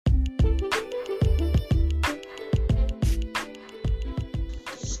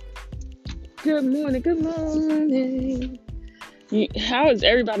Good morning, good morning. How is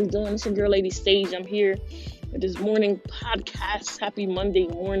everybody doing? It's your girl, Lady Stage. I'm here with this morning podcast. Happy Monday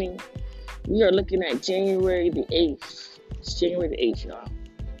morning. We are looking at January the 8th. It's January the 8th, y'all.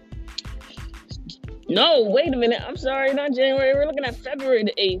 No, wait a minute. I'm sorry, not January. We're looking at February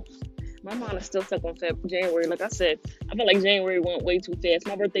the 8th. My mind is still stuck on January. Like I said, I feel like January went way too fast.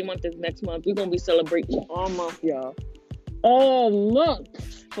 My birthday month is next month. We're going to be celebrating all month, y'all. All month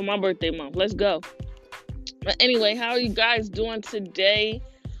for my birthday month. Let's go. But anyway, how are you guys doing today?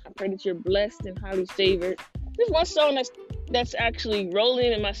 I pray that you're blessed and highly favored. There's one song that's actually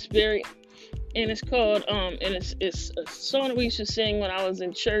rolling in my spirit, and it's called it's a song that we used to sing when I was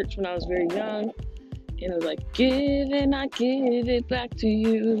in church when I was very young, and it was like, give and I give it back to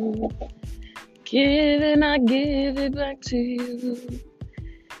you, give and I give it back to you,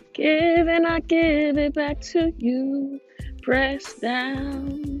 give and I give it back to you, press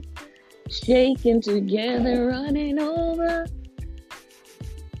down, shaking together, running over,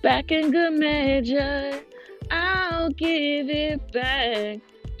 back in good measure, I'll give it back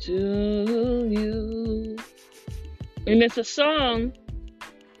to you. And it's a song,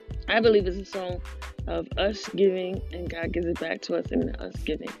 I believe it's a song of us giving and God gives it back to us, and us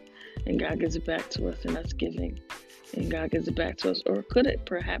giving and God gives it back to us, and us giving and God gives it back to us. Or could it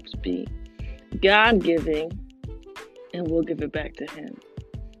perhaps be God giving and we'll give it back to Him?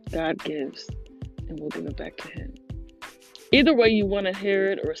 God gives, and we'll give it back to Him. Either way you want to hear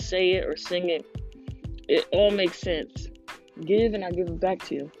it or say it or sing it, it all makes sense. Give and I give it back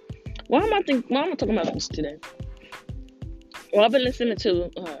to you. Why am I talking about this today? Well, I've been listening to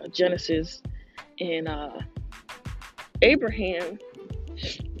Genesis, and Abraham,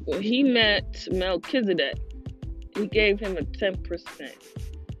 when he met Melchizedek, he gave him a 10%.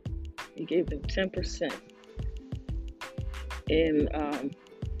 He gave him 10%. And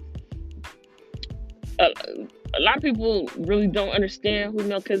a lot of people really don't understand who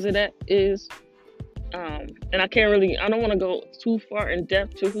Melchizedek is. And I don't want to go too far in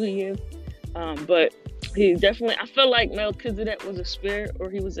depth to who he is. But he definitely, I feel like Melchizedek was a spirit, or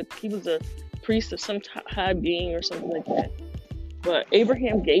he was a priest of some high being or something like that. But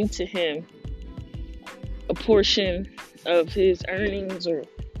Abraham gave to him a portion of his earnings or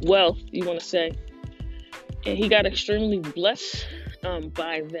wealth, you want to say. And he got extremely blessed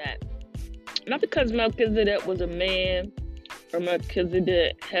by that. Not because Melchizedek was a man or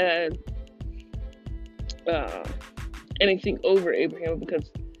Melchizedek had anything over Abraham, because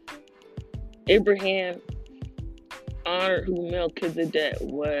Abraham honored who Melchizedek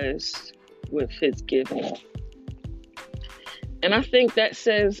was with his giving. And I think that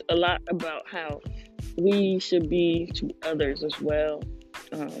says a lot about how we should be to others as well.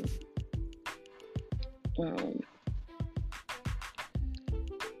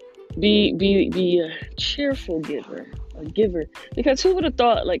 Be a cheerful giver, because who would have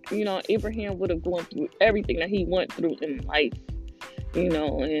thought, Abraham would have gone through everything that he went through in life,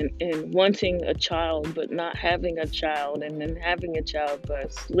 and wanting a child but not having a child, and then having a child by a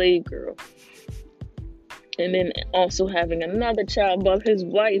slave girl, and then also having another child by his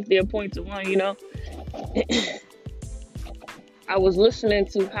wife, the appointed one. I was listening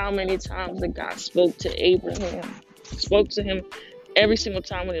to how many times that God spoke to Abraham, spoke to him every single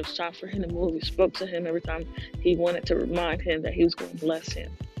time when it was time for him to move. He spoke to him every time he wanted to remind him that he was going to bless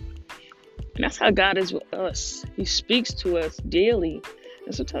him. And that's how God is with us. He speaks to us daily.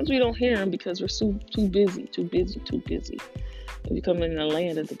 And sometimes we don't hear him because we're too busy. We come in the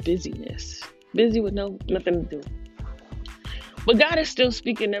land of the busyness. Busy with nothing to do. But God is still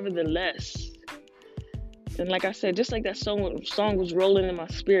speaking nevertheless. And like I said, just like that song was rolling in my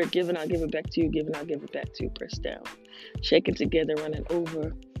spirit, giving, I'll give it back to you, giving, I'll give it back to you, pressed down, shaking together, running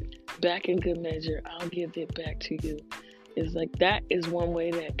over, back in good measure, I'll give it back to you. It's like that is one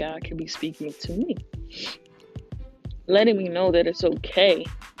way that God can be speaking to me, letting me know that it's okay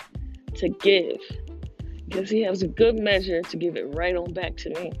to give, because He has a good measure to give it right on back to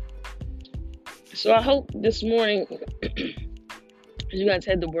me. So I hope this morning, as you guys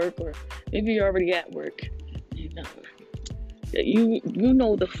head to work, or maybe you're already at work, that you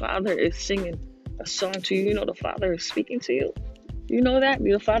know the Father is singing a song to you. You know the Father is speaking to you. You know that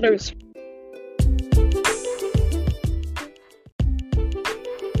the Father is.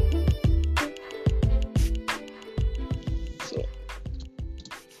 So,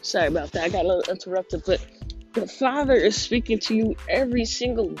 sorry about that. I got a little interrupted, but the Father is speaking to you every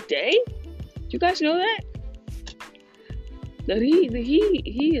single day. You guys know that? That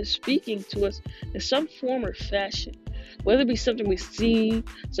he is speaking to us in some form or fashion. Whether it be something we see,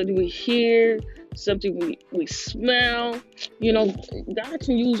 something we hear, something we smell. God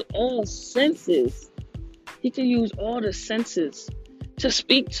can use all senses. He can use all the senses to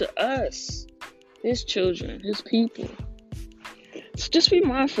speak to us, his children, his people. So just be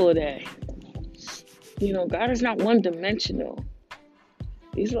mindful of that. God is not one-dimensional.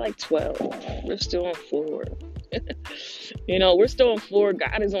 He's like 12. We're still on 4. We're still on 4.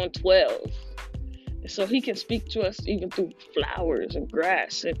 God is on 12. So he can speak to us even through flowers and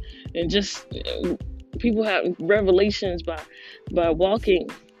grass and just people have revelations by walking.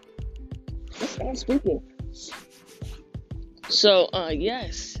 That's God speaking. So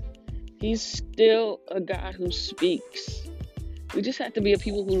yes, he's still a God who speaks. We just have to be a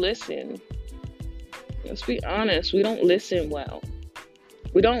people who listen. Let's be honest, we don't listen well.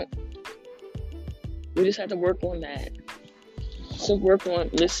 We don't. We just have to work on that. So work on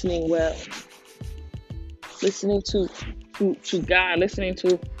listening well. Listening to God, listening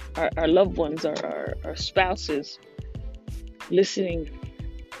to our loved ones, our spouses, listening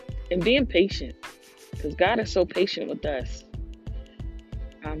and being patient, because God is so patient with us.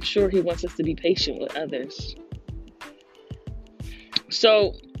 I'm sure he wants us to be patient with others.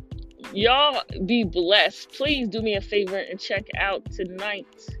 So y'all be blessed. Please do me a favor and check out tonight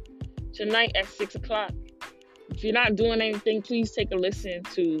at 6:00. If you're not doing anything, please take a listen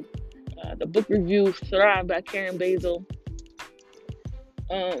to the book review Thrive by Karen Basil.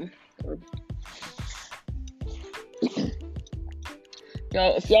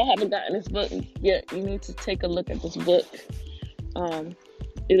 If y'all haven't gotten this book yet, you need to take a look at this book.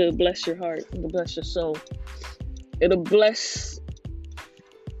 It'll bless your heart. It'll bless your soul. It'll bless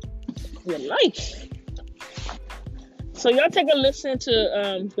your life. So y'all take a listen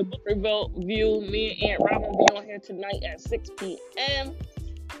to the book review. Me and Aunt Robin will be on here tonight at 6 p.m.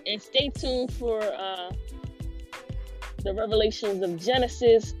 And stay tuned for the revelations of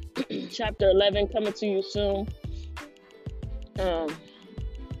Genesis, chapter 11, coming to you soon.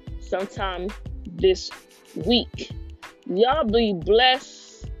 Sometime this week. Y'all be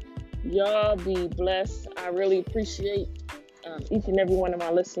blessed. Y'all be blessed. I really appreciate each and every one of my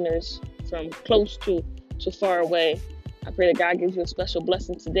listeners from close to far away. I pray that God gives you a special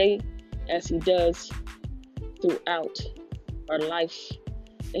blessing today, as he does throughout our life.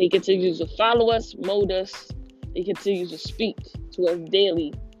 And he continues to follow us, mold us. He continues to speak to us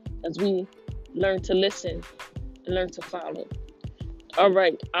daily as we learn to listen and learn to follow. All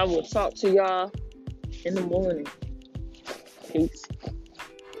right, I will talk to y'all in the morning. Peace.